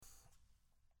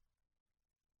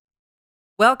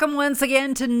Welcome once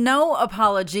again to No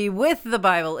Apology with the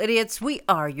Bible Idiots. We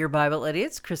are your Bible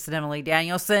Idiots, Chris and Emily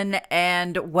Danielson,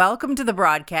 and welcome to the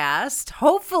broadcast.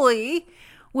 Hopefully,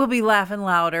 we'll be laughing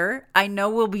louder. I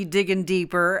know we'll be digging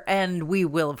deeper, and we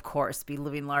will, of course, be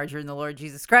living larger in the Lord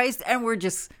Jesus Christ, and we're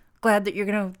just glad that you're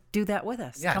going to do that with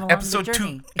us. Yeah, Come along episode the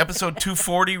journey. episode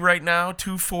 240 right now,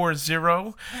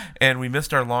 240, and we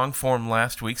missed our long form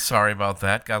last week. Sorry about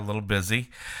that. Got a little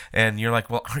busy, and you're like,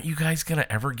 well, aren't you guys gonna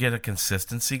ever get a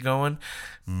consistency going?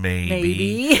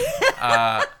 Maybe.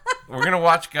 We're gonna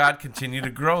watch God continue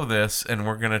to grow this, and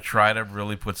we're gonna try to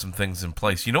really put some things in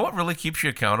place. You know what really keeps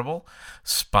you accountable?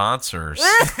 Sponsors.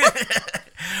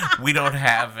 We don't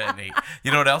have any.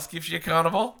 You know what else keeps you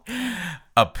accountable?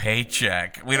 A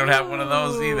paycheck. We don't have one of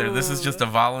those either. This is just a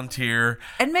volunteer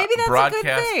And maybe that's broadcast a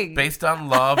good thing. based on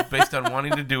love, based on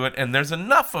wanting to do it. And there's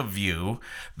enough of you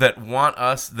that want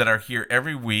us, that are here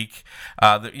every week.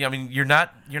 You're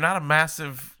not a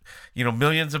massive,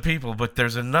 millions of people, but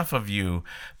there's enough of you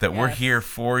that we're here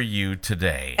for you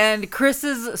today. And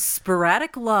Chris's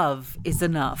sporadic love is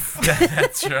enough.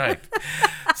 That's right.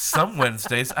 Some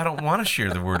Wednesdays, I don't want to share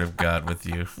the word of God with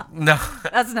you. No.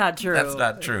 That's not true. That's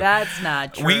not true. That's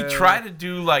not true. We try to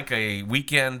do like a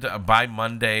weekend, by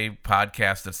Monday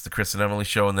podcast. That's the Chris and Emily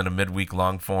show, and then a midweek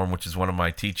long form, which is one of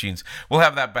my teachings. We'll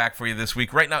have that back for you this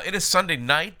week. Right now, it is Sunday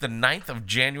night, the 9th of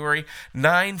January,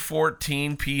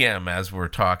 9:14 p.m. as we're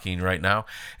talking right now.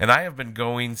 And I have been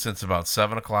going since about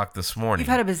 7 o'clock this morning.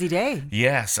 You've had a busy day.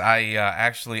 Yes, I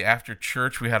actually, after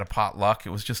church, we had a potluck.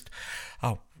 It was just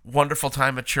a wonderful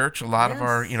time at church. A lot of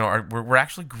our, we're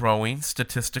actually growing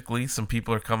statistically. Some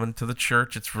people are coming to the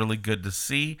church. It's really good to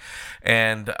see.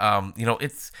 And,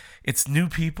 it's new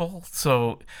people.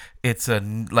 So it's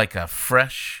like a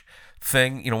fresh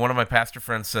thing. One of my pastor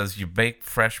friends says you bake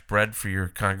fresh bread for your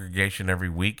congregation every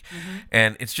week. Mm-hmm.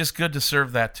 And it's just good to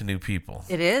serve that to new people.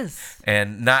 It is.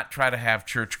 And not try to have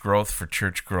church growth for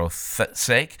church growth's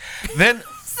sake. Then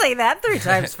say that 3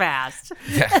 times fast.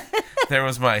 Yeah, there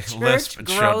was my lisp. It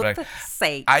showed back.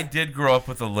 Sake. I did grow up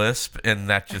with a lisp, and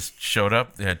that just showed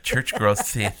up. Church growth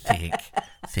sake.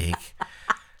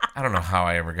 I don't know how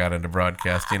I ever got into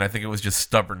broadcasting. I think it was just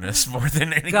stubbornness more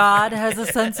than anything. God has a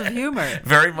sense of humor.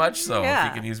 Very much so, Yeah.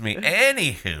 if you can use me.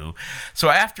 Anywho, so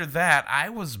after that, I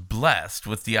was blessed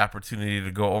with the opportunity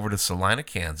to go over to Salina,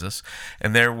 Kansas,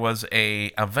 and there was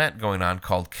a event going on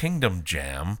called Kingdom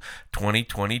Jam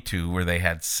 2022, where they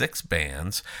had 6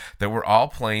 bands that were all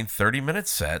playing 30-minute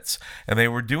sets, and they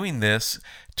were doing this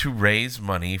to raise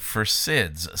money for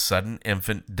SIDS, Sudden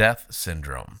Infant Death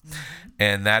Syndrome. Mm-hmm.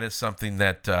 And that is something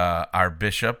that our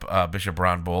bishop, Bishop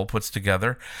Ron Bowl, puts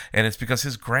together. And it's because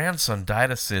his grandson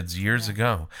died of SIDS years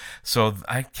ago. So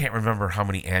I can't remember how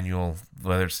many annual,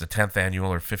 whether it's the 10th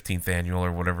annual or 15th annual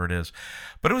or whatever it is.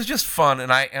 But it was just fun,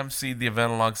 and I emceed the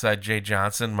event alongside Jay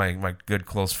Johnson, my good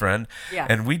close friend. Yeah.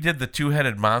 And we did the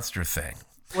two-headed monster thing.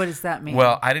 What does that mean?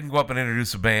 Well, I didn't go up and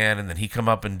introduce a band, and then he come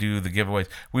up and do the giveaways.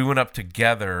 We went up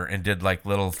together and did like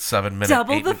little 7-minute.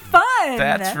 Double the fun.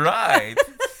 That's right.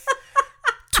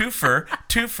 Twofer,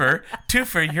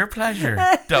 your pleasure.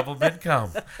 Double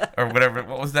midcom. Or whatever.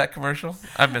 What was that commercial?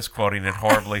 I'm misquoting it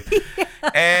horribly. Yeah.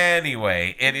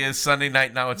 Anyway, it is Sunday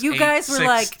night now. It's 8:16 p.m. You guys were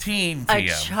like a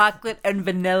chocolate and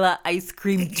vanilla ice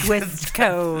cream twist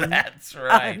cone. That's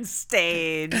right. On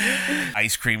stage.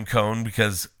 Ice cream cone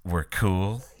because we're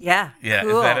cool. Yeah. Yeah,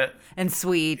 cool. is that it? And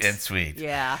sweet.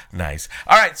 Yeah. Nice.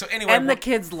 All right, so anyway. And the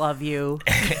kids love you.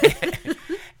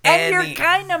 And you're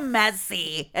kind of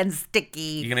messy and sticky.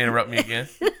 You gonna interrupt me again?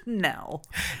 No.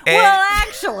 Well,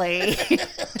 actually.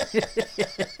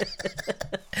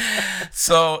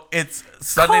 So it's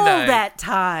Sunday Cold night. at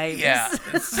times. Yeah,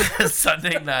 it's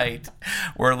Sunday night.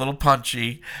 We're a little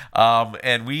punchy,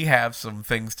 and we have some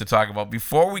things to talk about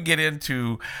before we get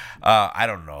into,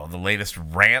 the latest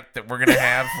rant that we're gonna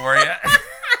have for you.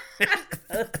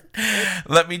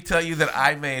 Let me tell you that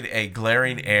I made a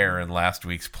glaring error in last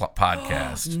week's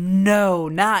podcast. No,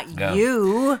 not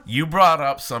you. You brought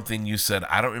up something. You said,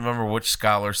 I don't remember which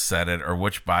scholar said it or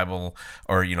which Bible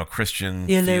or, Christian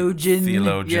theologian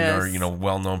yes. or,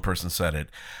 well-known person said it.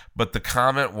 But the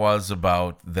comment was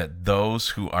about that those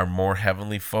who are more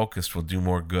heavenly focused will do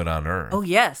more good on earth. Oh,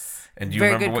 yes. And do you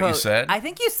remember what you said? I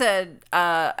think you said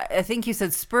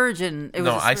Spurgeon.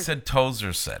 I said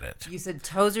Tozer said it. You said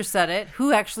Tozer said it.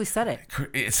 Who actually said it?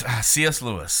 It's C.S.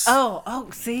 Lewis. Oh,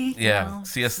 see? Yeah,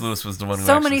 C.S. Lewis was the one who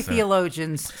so actually many said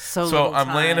theologians, so So I'm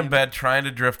time. laying in bed trying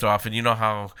to drift off, and you know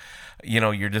how,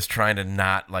 you're just trying to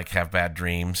not, have bad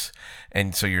dreams,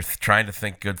 and so you're trying to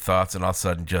think good thoughts, and all of a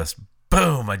sudden just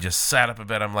boom, I just sat up in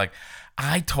bed. I'm like,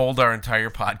 I told our entire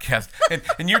podcast,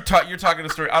 and you're talking a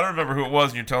story. I don't remember who it was,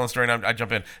 and you're telling a story, and I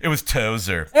jump in. It was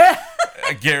Tozer.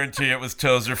 I guarantee it was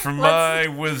Tozer. From my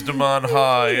wisdom on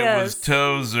high, it was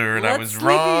Tozer, and I was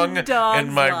wrong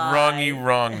in my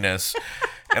wrongness.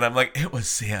 And I'm like, it was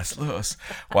C.S. Lewis.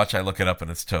 Watch, I look it up,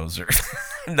 and it's Tozer.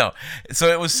 No, so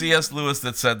it was C.S. Lewis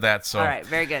that said that. So all right,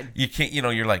 very good. You can't,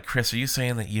 you're like, Chris, are you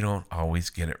saying that you don't always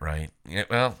get it right? Yeah,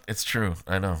 well, it's true.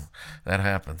 I know that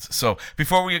happens. So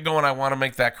before we get going, I want to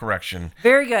make that correction.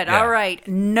 Very good. Yeah. All right,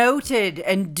 noted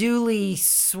and duly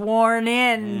sworn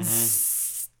in.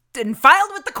 And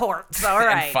filed with the courts. All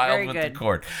right. And filed very with good. the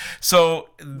court. So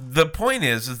the point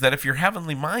is that if you're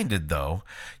heavenly minded, though,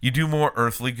 you do more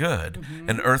earthly good. Mm-hmm.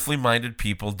 And earthly minded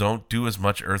people don't do as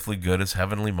much earthly good as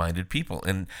heavenly minded people.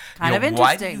 And Kind of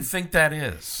why do interesting. you think that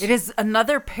is? It is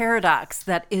another paradox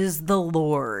that is the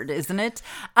Lord, isn't it?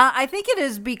 I think it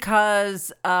is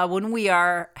because when we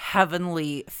are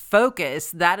heavenly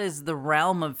focused, that is the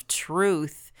realm of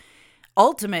truth,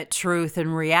 ultimate truth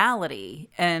and reality.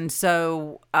 And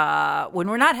so when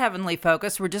we're not heavenly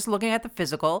focused, we're just looking at the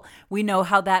physical. We know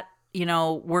how that,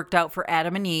 worked out for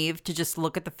Adam and Eve to just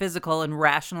look at the physical and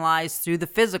rationalize through the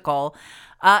physical.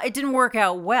 It didn't work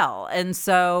out well. And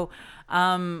so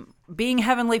being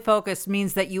heavenly focused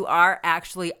means that you are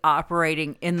actually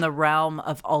operating in the realm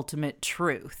of ultimate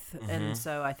truth. Mm-hmm. And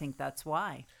so I think that's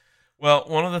why. Well,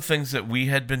 one of the things that we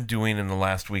had been doing in the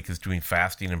last week is doing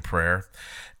fasting and prayer.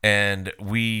 And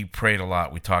we prayed a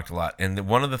lot. We talked a lot. And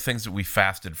one of the things that we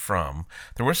fasted from,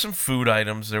 there were some food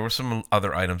items, there were some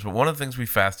other items, but one of the things we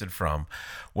fasted from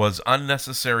was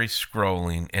unnecessary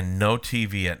scrolling and no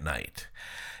TV at night,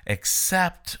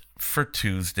 except for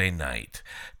Tuesday night.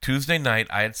 Tuesday night,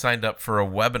 I had signed up for a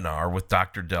webinar with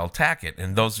Dr. Del Tackett.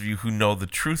 And those of you who know the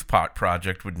Truth Pot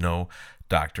Project would know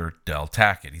Dr. Del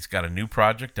Tackett. He's got a new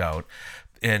project out,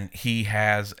 and he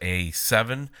has a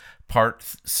 7-part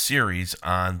series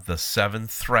on the 7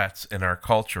 threats in our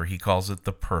culture. He calls it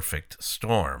the perfect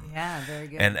storm. Yeah, very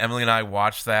good. And Emily and I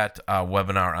watched that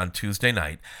webinar on Tuesday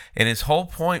night, and his whole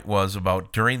point was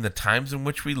about during the times in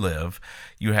which we live,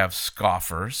 you have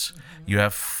scoffers, you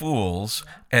have fools,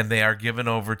 and they are given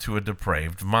over to a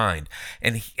depraved mind.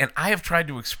 And I have tried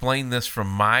to explain this from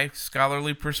my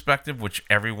scholarly perspective, which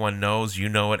everyone knows. You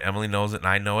know it, Emily knows it, and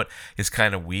I know it. Is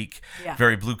kind of weak,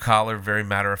 very blue collar, very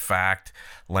matter of fact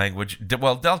language.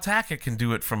 Well, Del Tackett can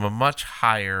do it from a much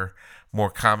higher,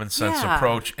 more common sense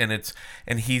approach,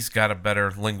 and he's got a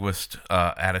better linguist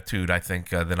attitude, I think,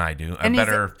 than I do. A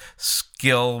better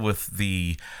skill with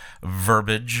the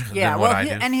verbiage than what I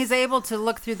do. And he's able to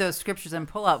look through those scriptures and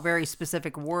pull out very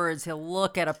specific words. He'll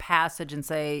look at a passage and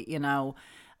say,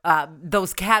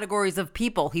 those categories of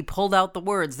people. He pulled out the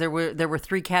words. There were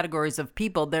 3 categories of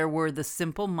people. There were the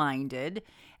simple-minded,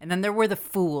 and then there were the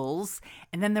fools,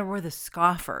 and then there were the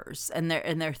scoffers. And there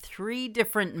are 3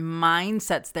 different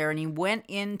mindsets there. And he went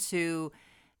into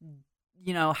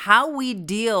how we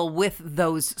deal with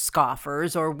those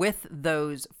scoffers or with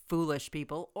those foolish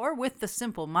people or with the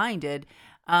simple-minded.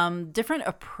 Different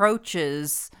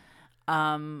approaches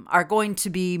are going to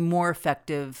be more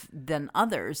effective than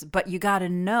others, but you got to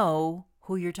know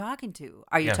who you're talking to.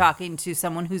 Are you talking to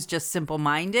someone who's just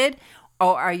simple-minded,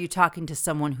 or are you talking to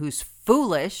someone who's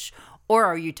foolish, or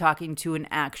are you talking to an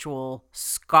actual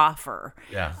scoffer?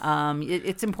 Yeah.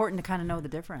 It's important to kind of know the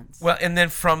difference. Well, and then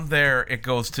from there, it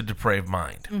goes to depraved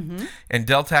mind. Mm-hmm. And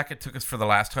Del Tackett took us for the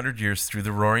last 100 years through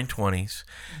the Roaring 20s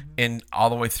and all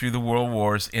the way through the World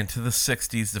Wars into the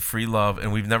 60s, the free love,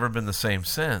 and we've never been the same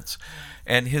since.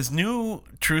 And his new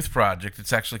truth project,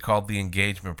 it's actually called the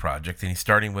Engagement Project, and he's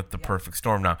starting with the Perfect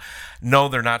Storm now. No,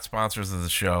 they're not sponsors of the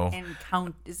show.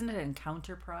 Isn't it an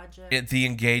Encounter Project? The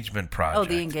Engagement Project. Oh,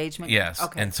 the Engagement. Yes.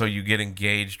 Okay. And so you get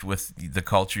engaged with the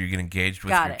culture, you get engaged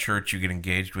with your church, you get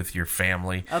engaged with your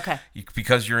family. Okay.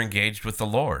 Because you're engaged with the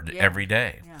Lord every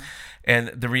day. Yeah. And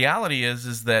the reality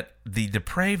is that the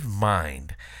depraved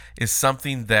mind is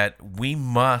something that we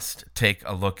must take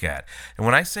a look at. And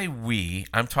when I say we,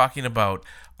 I'm talking about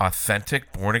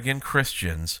authentic born-again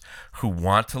Christians who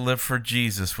want to live for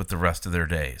Jesus with the rest of their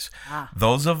days.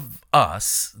 Those of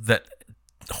us that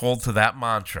hold to that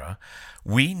mantra,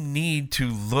 we need to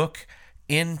look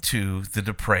into the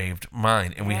depraved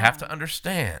mind. And we have to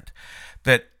understand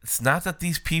that it's not that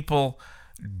these people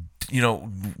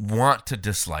want to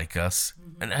dislike us,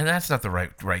 and that's not the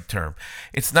right term.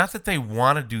 It's not that they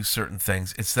want to do certain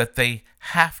things, it's that they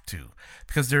have to,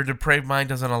 because their depraved mind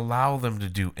doesn't allow them to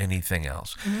do anything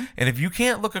else. Mm-hmm. And if you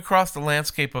can't look across the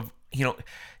landscape of,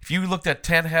 if you looked at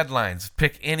 10 headlines,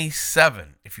 pick any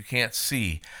 7, if you can't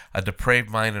see a depraved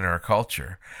mind in our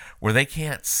culture, where they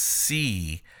can't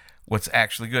see what's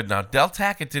actually good. Now, Del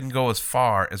Tackett didn't go as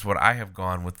far as what I have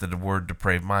gone with the word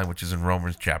depraved mind, which is in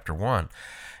Romans chapter 1.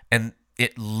 And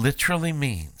it literally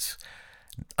means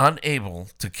unable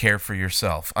to care for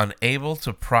yourself, unable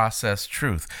to process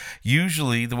truth.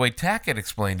 Usually, the way Tackett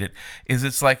explained it is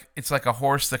it's like a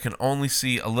horse that can only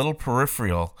see a little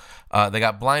peripheral. They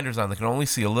got blinders on. They can only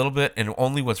see a little bit and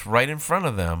only what's right in front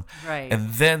of them. Right. And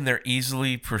then they're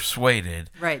easily persuaded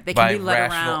Right. They can by be led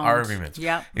rational around. arguments.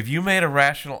 Yep. If you made a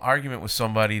rational argument with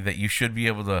somebody that you should be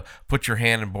able to put your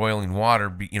hand in boiling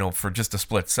water, for just a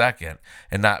split second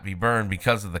and not be burned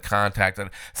because of the contact,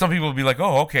 some people will be like,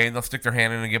 "Oh, okay," and they'll stick their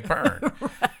hand in and get burned,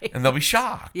 Right. and they'll be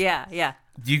shocked. Yeah, yeah.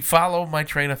 Do you follow my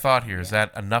train of thought here? Is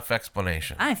that enough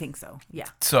explanation? I think so. Yeah.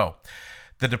 So,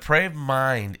 the depraved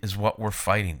mind is what we're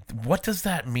fighting. What does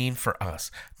that mean for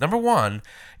us? Number one,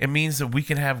 it means that we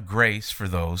can have grace for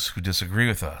those who disagree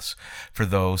with us, for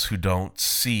those who don't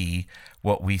see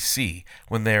what we see.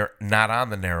 When they're not on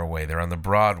the narrow way, they're on the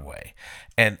broad way.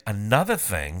 And another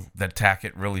thing that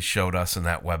Tackett really showed us in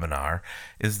that webinar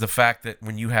is the fact that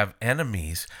when you have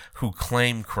enemies who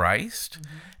claim Christ,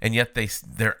 and yet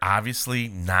they're obviously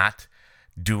not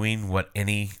doing what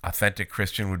any authentic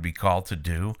Christian would be called to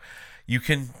do, you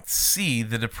can see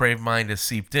the depraved mind has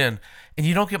seeped in, and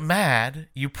you don't get mad.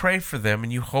 You pray for them,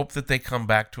 and you hope that they come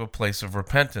back to a place of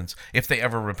repentance, if they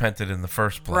ever repented in the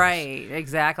first place. Right,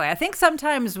 exactly. I think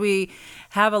sometimes we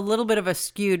have a little bit of a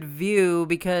skewed view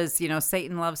because,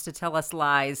 Satan loves to tell us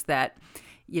lies that,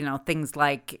 things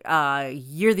like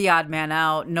you're the odd man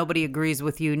out, nobody agrees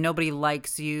with you, nobody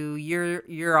likes you,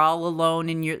 you're all alone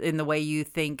in the way you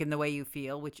think and the way you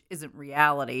feel, which isn't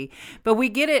reality. But we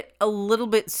get it a little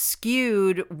bit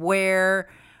skewed where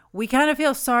we kind of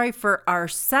feel sorry for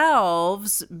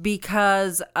ourselves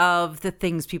because of the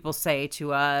things people say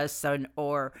to us,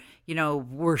 or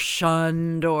we're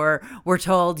shunned, or we're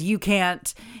told you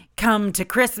can't come to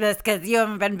Christmas because you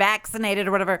haven't been vaccinated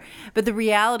or whatever. But the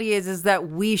reality is that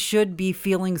we should be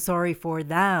feeling sorry for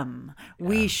them. Yeah.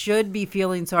 We should be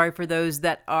feeling sorry for those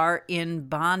that are in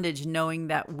bondage, knowing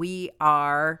that we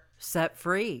are set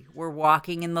free. We're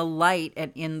walking in the light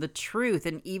and in the truth.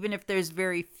 And even if there's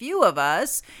very few of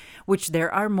us, which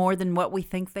there are more than what we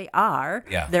think they are,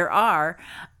 there are,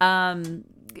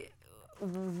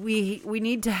 we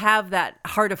need to have that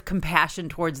heart of compassion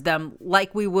towards them,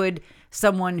 like we would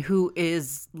someone who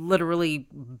is literally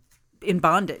in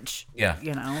bondage,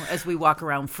 as we walk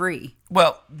around free.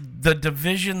 Well, the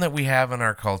division that we have in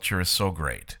our culture is so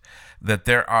great that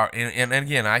there are, and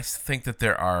again, I think that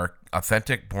there are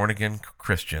authentic born-again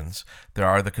Christians, there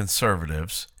are the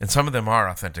conservatives, and some of them are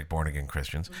authentic born-again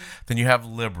Christians. Then you have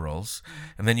liberals,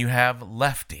 and then you have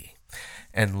lefty.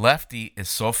 And lefty is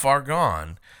so far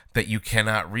gone that you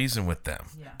cannot reason with them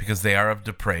because they are of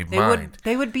depraved mind.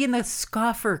 They would be in the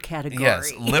scoffer category.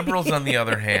 Yes, liberals, on the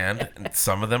other hand,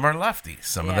 some of them are lefty,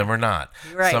 some of them are not.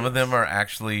 Right. Some of them are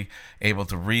actually able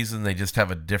to reason, they just have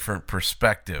a different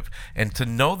perspective. And to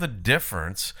know the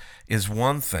difference is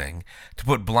one thing. To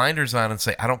put blinders on and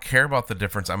say, I don't care about the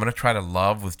difference, I'm going to try to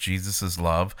love with Jesus'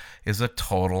 love, is a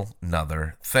total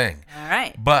nother thing. All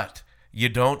right. But you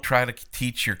don't try to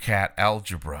teach your cat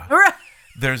algebra. Right.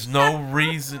 There's no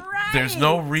reason. Right. There's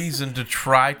no reason to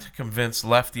try to convince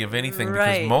Lefty of anything,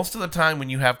 because most of the time when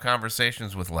you have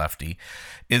conversations with Lefty,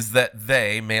 is that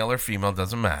they, male or female,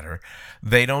 doesn't matter,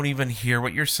 they don't even hear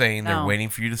what you're saying. They're waiting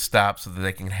for you to stop so that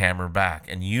they can hammer back,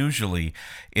 and usually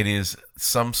it is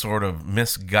some sort of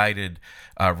misguided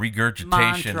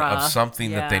regurgitation mantra of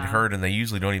something that they'd heard, and they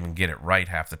usually don't even get it right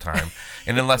half the time.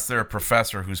 And unless they're a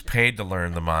professor who's paid to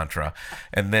learn the mantra,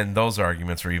 and then those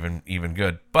arguments are even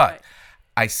good. But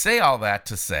I say all that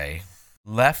to say,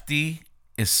 Lefty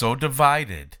is so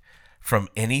divided from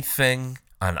anything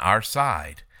on our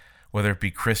side, whether it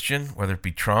be Christian, whether it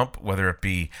be Trump, whether it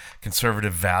be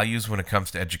conservative values when it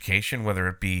comes to education, whether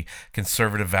it be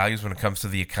conservative values when it comes to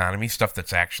the economy, stuff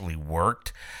that's actually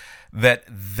worked, that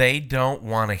they don't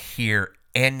want to hear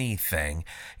anything.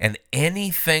 And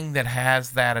anything that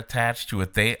has that attached to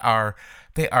it, they are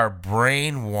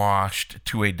brainwashed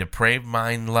to a depraved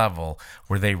mind level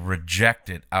where they reject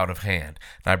it out of hand.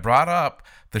 And I brought up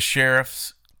the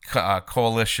sheriff's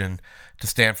coalition to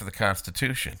stand for the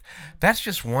Constitution. That's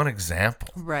just one example.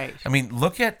 Right. I mean,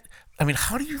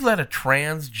 how do you let a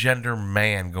transgender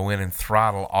man go in and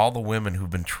throttle all the women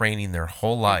who've been training their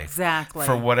whole life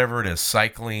for whatever it is,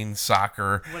 cycling,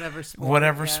 soccer,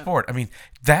 whatever sport? I mean,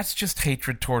 that's just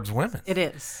hatred towards women. It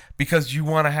is. Because you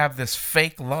want to have this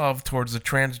fake love towards a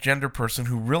transgender person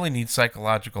who really needs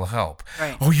psychological help.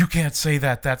 Right. Oh, you can't say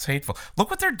that. That's hateful.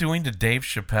 Look what they're doing to Dave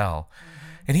Chappelle.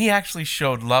 And he actually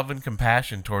showed love and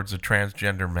compassion towards a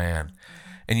transgender man.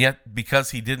 And yet,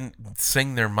 because he didn't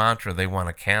sing their mantra, they want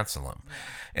to cancel him.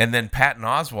 And then Patton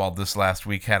Oswalt this last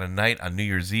week had a night on New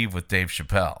Year's Eve with Dave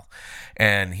Chappelle.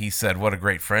 And he said what a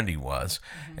great friend he was.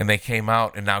 And they came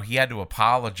out, and now he had to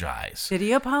apologize. Did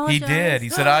he apologize? He did. He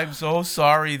said, I'm so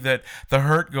sorry that the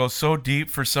hurt goes so deep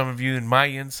for some of you and my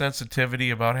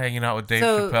insensitivity about hanging out with Dave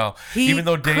Chappelle. Even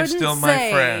though Dave's still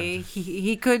my friend.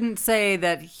 He couldn't say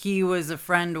that he was a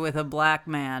friend with a black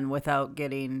man without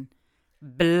getting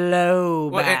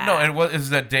blowback. Is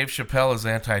that Dave Chappelle is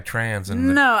anti-trans.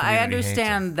 And no, I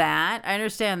understand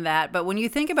that. But when you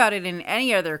think about it in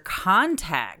any other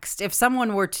context, if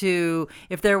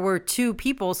there were two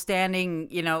people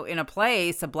standing, in a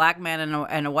place, a black man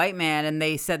and a white man, and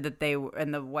they said that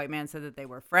and the white man said that they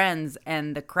were friends,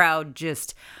 and the crowd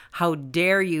just, how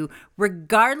dare you,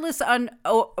 regardless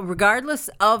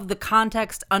of the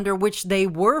context under which they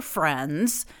were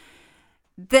friends,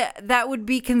 that would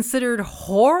be considered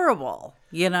horrible,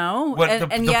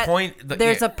 But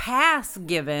there's a pass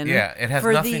given. Yeah, it has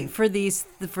nothing for these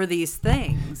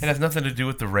things. It has nothing to do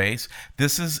with the race.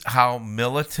 This is how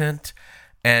militant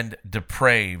and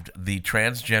depraved the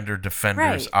transgender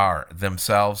defenders are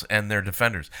themselves and their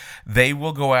defenders. They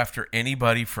will go after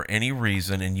anybody for any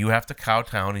reason, and you have to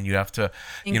kowtow, and you have to,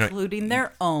 including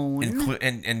their own.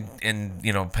 And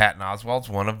Patton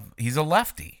Oswalt's he's a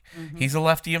lefty. Mm-hmm. He's a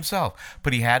lefty himself,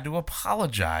 but he had to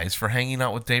apologize for hanging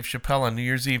out with Dave Chappelle on New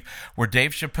Year's Eve, where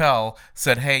Dave Chappelle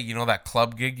said, hey, that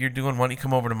club gig you're doing, why don't you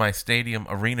come over to my stadium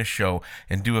arena show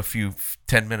and do a few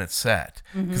 10-minute set?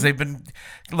 Because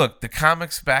the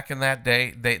comics back in that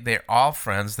day, they're all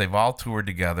friends. They've all toured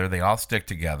together. They all stick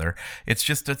together.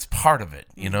 It's part of it,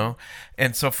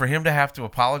 And so for him to have to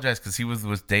apologize because he was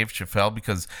with Dave Chappelle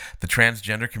because the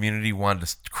transgender community wanted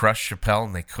to crush Chappelle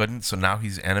and they couldn't, so now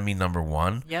he's enemy number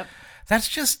one. Yep. That's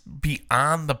just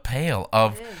beyond the pale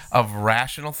of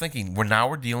rational thinking.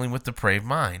 We're dealing with depraved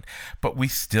mind, but we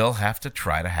still have to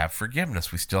try to have forgiveness.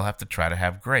 We still have to try to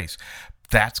have grace.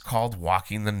 That's called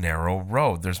walking the narrow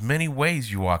road. There's many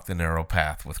ways you walk the narrow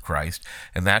path with Christ,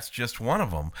 and that's just one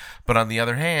of them. But on the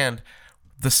other hand,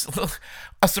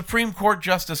 a Supreme Court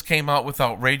justice came out with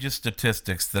outrageous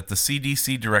statistics that the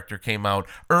CDC director came out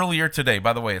earlier today.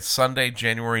 By the way, it's Sunday,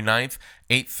 January 9th,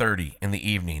 8:30 in the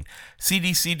evening.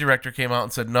 CDC director came out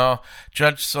and said, no,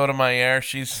 Judge Sotomayor,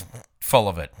 she's full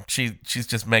of it. She's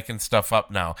just making stuff up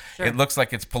now. Sure. It looks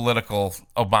like it's political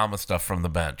Obama stuff from the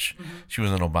bench. Mm-hmm. She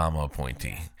was an Obama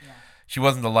appointee. Yeah. She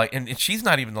wasn't and she's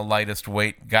not even the lightest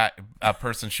weight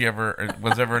person she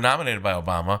was ever nominated by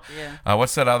Obama. Yeah.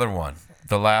 What's that other one?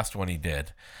 The last one he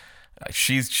did.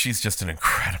 She's just an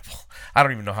incredible. I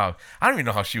don't even know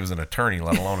how she was an attorney,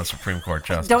 let alone a Supreme Court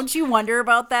justice. Don't you wonder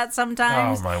about that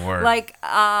sometimes? Oh my word! Like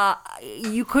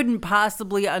you couldn't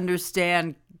possibly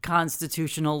understand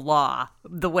constitutional law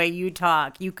the way you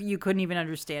talk. You couldn't even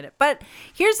understand it. But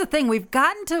here's the thing: we've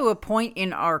gotten to a point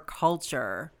in our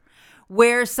culture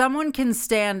where someone can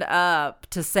stand up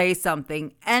to say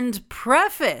something and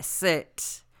preface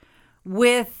it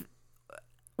with,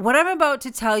 what I'm about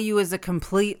to tell you is a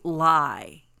complete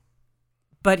lie,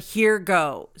 but here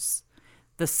goes.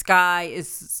 The sky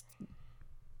is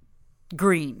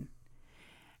green.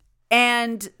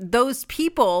 And those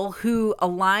people who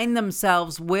align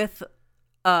themselves with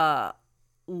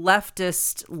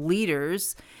leftist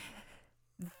leaders,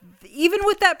 even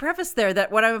with that preface there,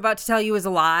 that what I'm about to tell you is a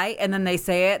lie, and then they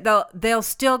say it, they'll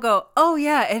still go, oh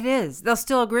yeah, it is. They'll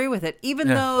still agree with it, even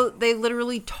though they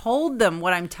literally told them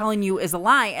what I'm telling you is a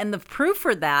lie. And the proof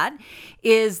for that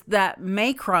is that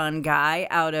Macron guy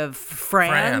out of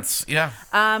France. Yeah.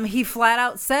 He flat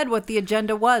out said what the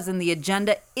agenda was, and the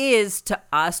agenda is to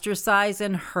ostracize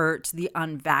and hurt the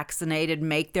unvaccinated,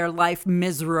 make their life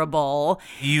miserable.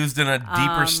 He used in a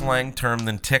deeper slang term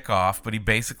than tick off, but he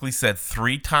basically said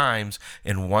 3 times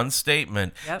in one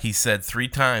statement. Yep. He said 3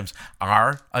 times,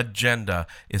 our agenda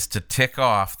is to tick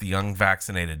off the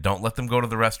unvaccinated. Don't let them go to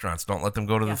the restaurants. Don't let them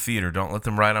go to the theater. Don't let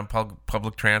them ride on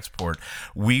public transport.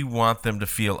 We want them to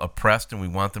feel oppressed, and we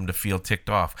want them to feel ticked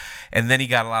off. And then he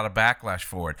got a lot of backlash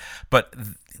for it. But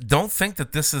don't think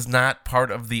that this is not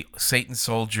part of the Satan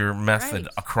soldier method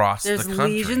across the country. There's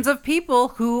legions of people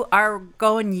who are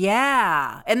going,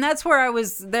 yeah. And that's where I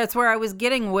was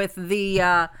getting with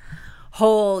the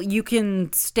whole, you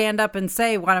can stand up and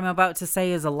say what I'm about to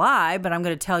say is a lie, but I'm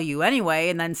going to tell you anyway,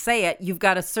 and then say it. You've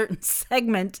got a certain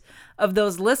segment of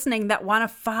those listening that want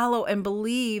to follow and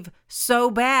believe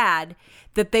so bad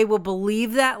that they will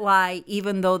believe that lie,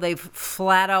 even though they've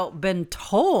flat out been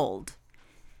told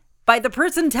by the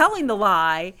person telling the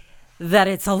lie that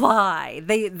it's a lie.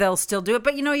 They'll still do it.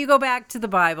 But, you go back to the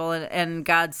Bible, and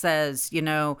God says,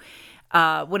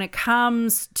 when it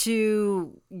comes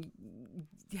to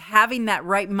having that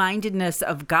right-mindedness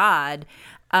of God,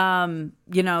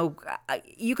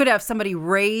 you could have somebody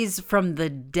raised from the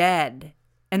dead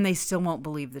and they still won't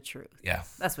believe the truth. Yeah.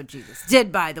 That's what Jesus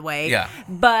did, by the way. Yeah.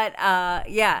 But,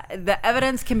 the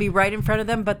evidence can be right in front of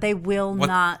them, but they will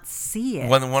not see it.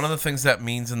 One of the things that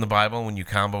means in the Bible, when you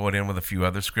combo it in with a few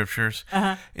other scriptures,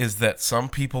 is that some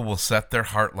people will set their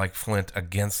heart like flint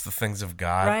against the things of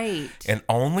God. Right. And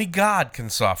only God can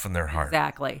soften their heart.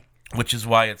 Exactly. Which is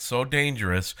why it's so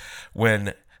dangerous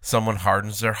when someone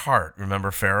hardens their heart.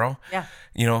 Remember Pharaoh? Yeah.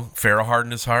 Pharaoh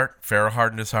hardened his heart. Pharaoh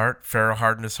hardened his heart. Pharaoh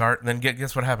hardened his heart. And then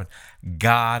guess what happened?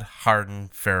 God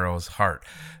hardened Pharaoh's heart.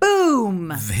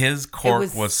 Boom. His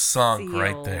cork was sunk sealed.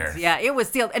 right there. Yeah, it was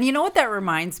sealed. And you know what that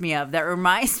reminds me of? That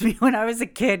reminds me when I was a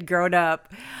kid growing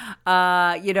up.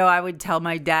 I would tell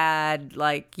my dad,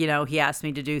 he asked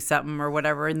me to do something or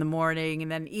whatever in the morning. And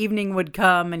then evening would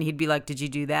come and he'd be like, did you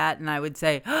do that? And I would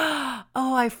say, oh,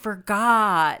 I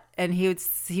forgot. And he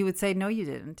would say, no, you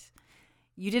didn't.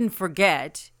 You didn't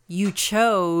forget. You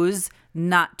chose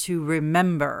not to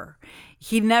remember.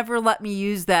 He never let me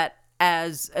use that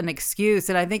as an excuse.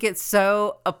 And I think it's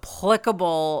so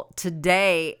applicable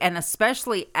today, and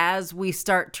especially as we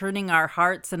start turning our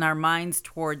hearts and our minds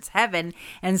towards heaven.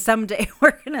 And someday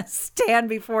we're going to stand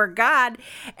before God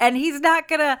and he's not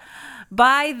going to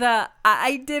buy the,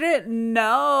 I didn't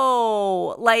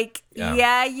know.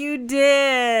 Yeah, you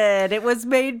did. It was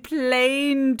made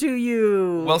plain to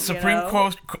you. Well,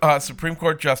 Supreme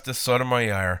Court Justice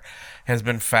Sotomayor has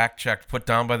been fact-checked, put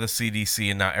down by the CDC,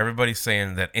 and now everybody's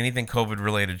saying that anything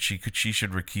COVID-related, she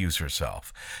should recuse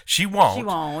herself. She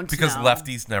won't. Because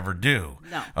lefties never do.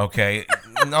 No. Okay?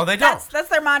 No, they don't. That's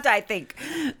their mantra, I think.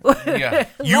 Yeah.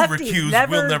 You recuse,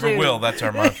 we'll never will. That's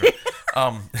our mantra.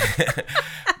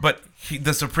 But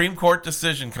the Supreme Court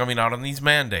decision coming out on these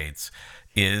mandates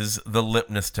is the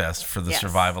litmus test for the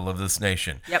survival of this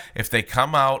nation. Yep. If they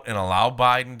come out and allow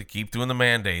Biden to keep doing the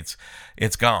mandates,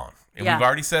 it's gone. And we've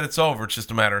already said it's over. It's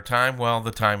just a matter of time. Well,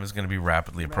 the time is going to be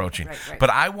rapidly approaching. Right. But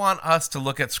I want us to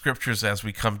look at scriptures as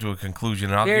we come to a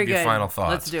conclusion, and I'll give you final thoughts.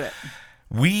 Let's do it.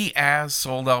 We as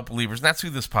sold out believers, and that's who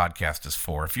this podcast is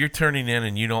for. If you're turning in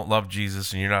and you don't love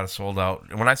Jesus and you're not a sold out,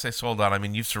 and when I say sold out, I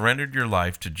mean you've surrendered your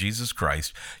life to Jesus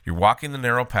Christ, you're walking the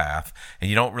narrow path, and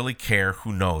you don't really care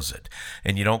who knows it,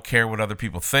 and you don't care what other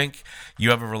people think.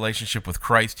 You have a relationship with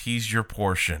Christ. He's your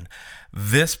portion.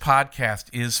 This podcast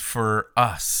is for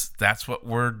us. That's what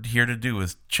we're here to do,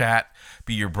 is chat,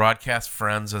 be your broadcast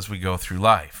friends as we go through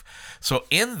life. So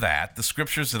in that, the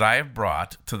scriptures that I have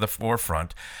brought to the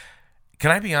forefront, can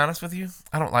I be honest with you?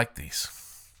 I don't like these.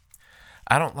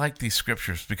 I don't like these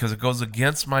scriptures because it goes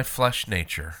against my flesh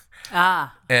nature.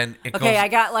 And it goes... I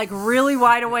got really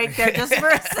wide awake there just for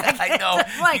a second. I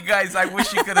know. You guys, I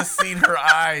wish you could have seen her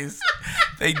eyes.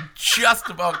 They just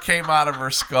about came out of her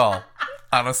skull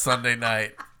on a Sunday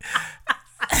night.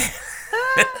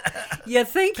 You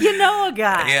think you know a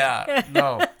guy. Yeah,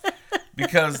 no.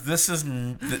 Because this is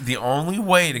the only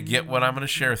way to get what I'm going to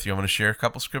share with you. I'm going to share a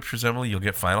couple scriptures, Emily. You'll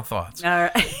get final thoughts. All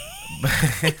right.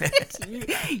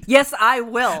 Yes, I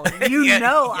will.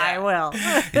 I will.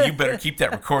 And you better keep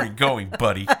that recording going,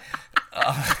 buddy.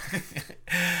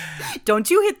 Don't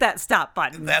you hit that stop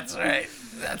button. That's right.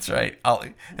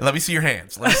 Let me see your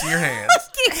hands.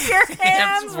 Keep your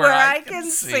hands where I can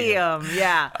see them.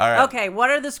 Yeah. All right. Okay,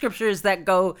 what are the scriptures that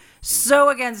go so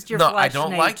against your flesh nature? No, I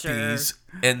don't like these.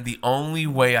 And the only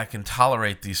way I can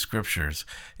tolerate these scriptures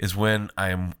is when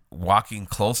I'm walking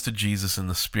close to Jesus in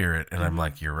the Spirit, and I'm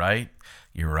like, you're right.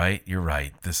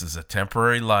 This is a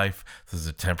temporary life. This is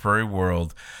a temporary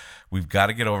world. We've got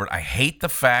to get over it. I hate the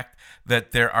fact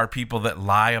that there are people that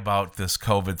lie about this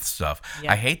COVID stuff.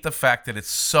 Yeah. I hate the fact that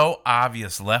it's so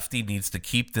obvious Lefty needs to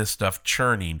keep this stuff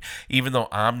churning, even though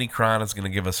Omicron is going to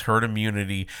give us herd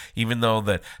immunity, even though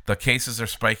that the cases are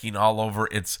spiking all over.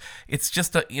 It's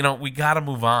just we got to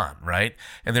move on, right?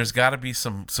 And there's got to be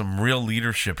some real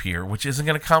leadership here, which isn't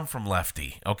going to come from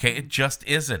Lefty, okay? It just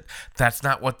isn't. That's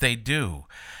not what they do.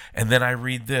 And then I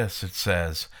read this. It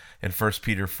says in 1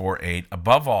 Peter 4:8,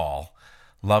 above all,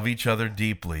 love each other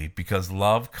deeply, because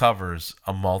love covers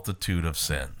a multitude of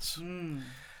sins.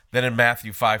 Then in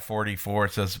Matthew 5:44,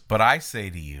 it says, but I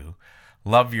say to you,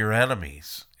 love your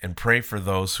enemies and pray for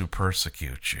those who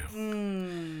persecute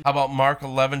you. How about Mark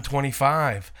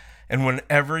 11:25? And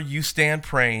whenever you stand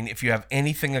praying, if you have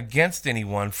anything against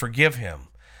anyone, forgive him,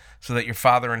 so that your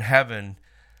Father in heaven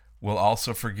will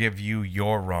also forgive you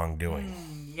your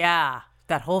wrongdoing. Yeah.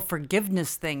 That whole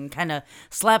forgiveness thing kind of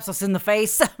slaps us in the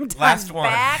face sometimes. Last one.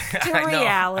 Back to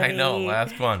reality. I know.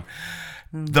 Last one.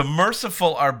 The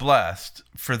merciful are blessed,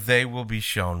 for they will be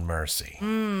shown mercy.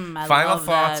 I Final love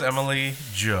thoughts, that. Emily,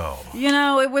 Joe.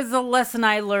 It was a lesson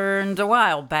I learned a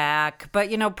while back, but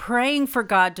praying for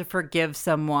God to forgive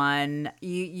someone,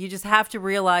 you just have to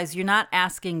realize you're not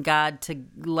asking God to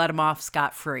let them off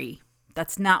scot-free.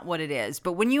 That's not what it is.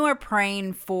 But when you are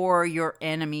praying for your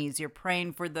enemies, you're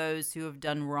praying for those who have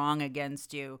done wrong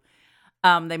against you.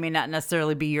 They may not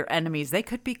necessarily be your enemies. They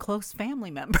could be close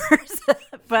family members.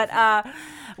 But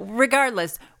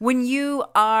regardless, when you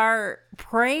are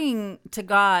praying to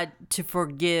God to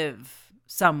forgive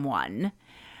someone,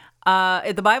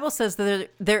 the Bible says that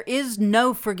there is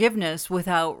no forgiveness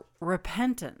without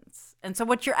repentance. And so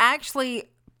what you're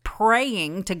actually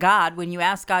praying to God when you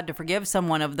ask God to forgive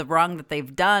someone of the wrong that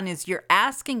they've done is you're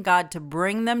asking God to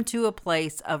bring them to a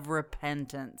place of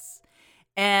repentance.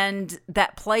 And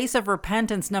that place of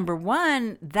repentance, number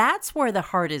one, that's where the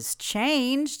heart is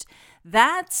changed.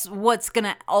 That's what's going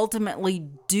to ultimately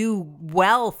do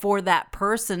well for that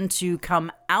person to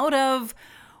come out of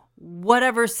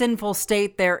whatever sinful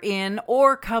state they're in,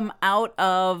 or come out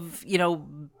of,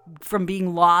 from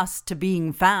being lost to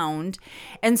being found.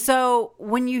 And so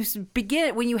when you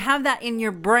have that in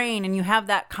your brain and you have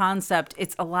that concept,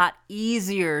 it's a lot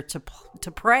easier to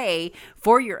pray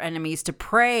for your enemies, to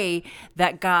pray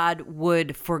that God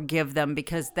would forgive them,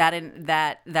 because that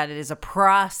it is a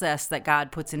process that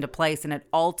God puts into place, and it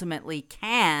ultimately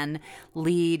can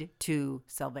lead to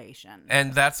salvation.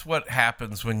 And that's what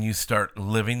happens when you start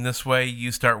living this way.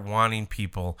 You start wanting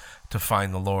people to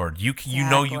find the Lord. You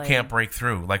can't break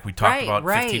through, like we talked about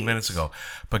 15 minutes ago,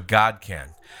 but God can.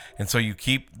 And so you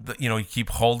keep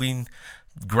holding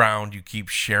ground, you keep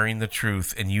sharing the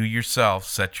truth, and you yourself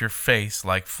set your face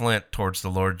like flint towards the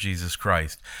Lord Jesus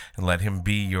Christ, and let him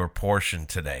be your portion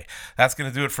today. That's going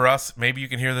to do it for us. Maybe you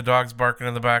can hear the dogs barking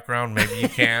in the background. Maybe you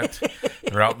can't.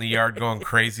 They're out in the yard going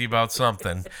crazy about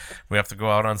something. We have to go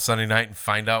out on Sunday night and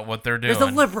find out what they're doing.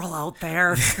 There's a liberal out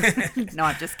there. No,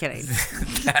 I'm just kidding.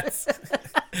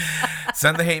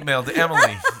 Send the hate mail to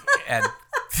Emily at...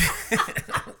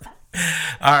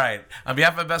 All right. On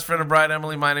behalf of my best friend and bride,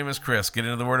 Emily, my name is Chris. Get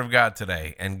into the Word of God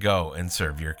today and go and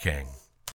serve your King.